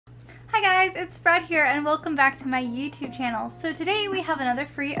Hi guys, it's Sprout here and welcome back to my YouTube channel. So today we have another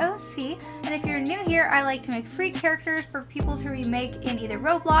free OC, and if you're new here, I like to make free characters for people to remake in either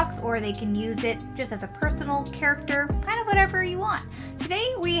Roblox or they can use it just as a personal character, kind of whatever you want.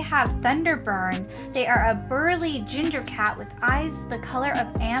 Today we have Thunderburn. They are a burly ginger cat with eyes the color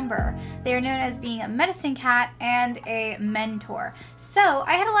of amber. They are known as being a medicine cat and a mentor. So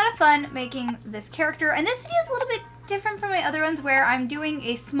I had a lot of fun making this character, and this video is a little bit different from my other ones where I'm doing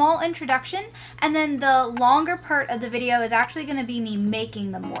a small introduction and then the longer part of the video is actually going to be me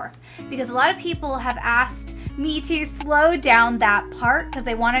making the morph, because a lot of people have asked me to slow down that part because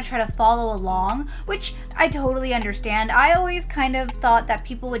they want to try to follow along, which I totally understand. I always kind of thought that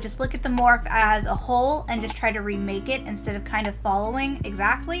people would just look at the morph as a whole and just try to remake it instead of kind of following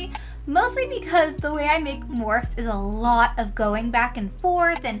exactly. Mostly because the way I make morphs is a lot of going back and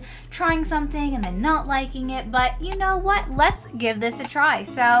forth and trying something and then not liking it, but you know what? Let's give this a try.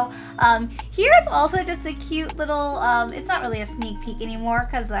 So here's also just a cute little, it's not really a sneak peek anymore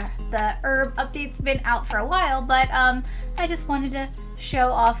because the herb update's been out for a while, but I just wanted to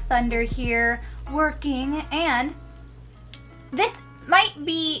show off Thunder here working, and this might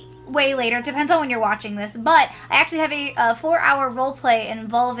be way later, it depends on when you're watching this, but I actually have a 4-hour roleplay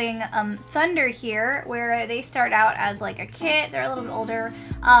involving Thunder here, where they start out as like a kid, they're a little bit older,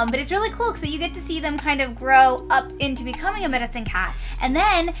 but it's really cool, so you get to see them kind of grow up into becoming a medicine cat, and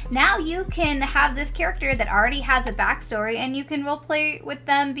then now you can have this character that already has a backstory, and you can roleplay with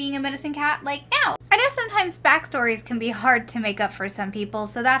them being a medicine cat like now. I know sometimes backstories can be hard to make up for some people,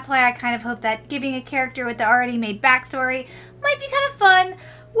 so that's why I kind of hope that giving a character with the already made backstory might be kind of fun.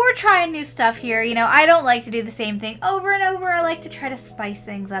 We're trying new stuff here, you know, I don't like to do the same thing over and over. I like to try to spice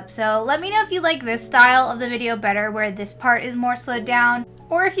things up. So let me know if you like this style of the video better, where this part is more slowed down,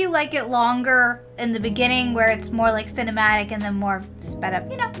 or if you like it longer in the beginning where it's more like cinematic and then more sped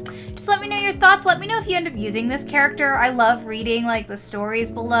up, you know. Just let me know your thoughts. Let me know if you end up using this character. I love reading like the stories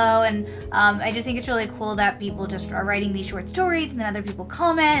below, and I just think it's really cool that people just are writing these short stories and then other people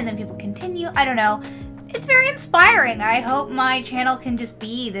comment and then people continue. I don't know. It's very inspiring. I hope my channel can just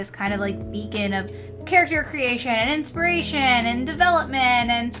be this kind of like beacon of character creation and inspiration and development,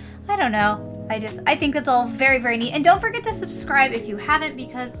 and I don't know. I think that's all very, very neat. And don't forget to subscribe if you haven't,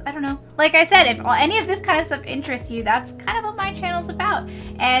 because I don't know. Like I said, if any of this kind of stuff interests you, that's kind of what my channel's about.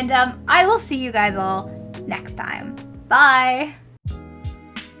 And I will see you guys all next time. Bye.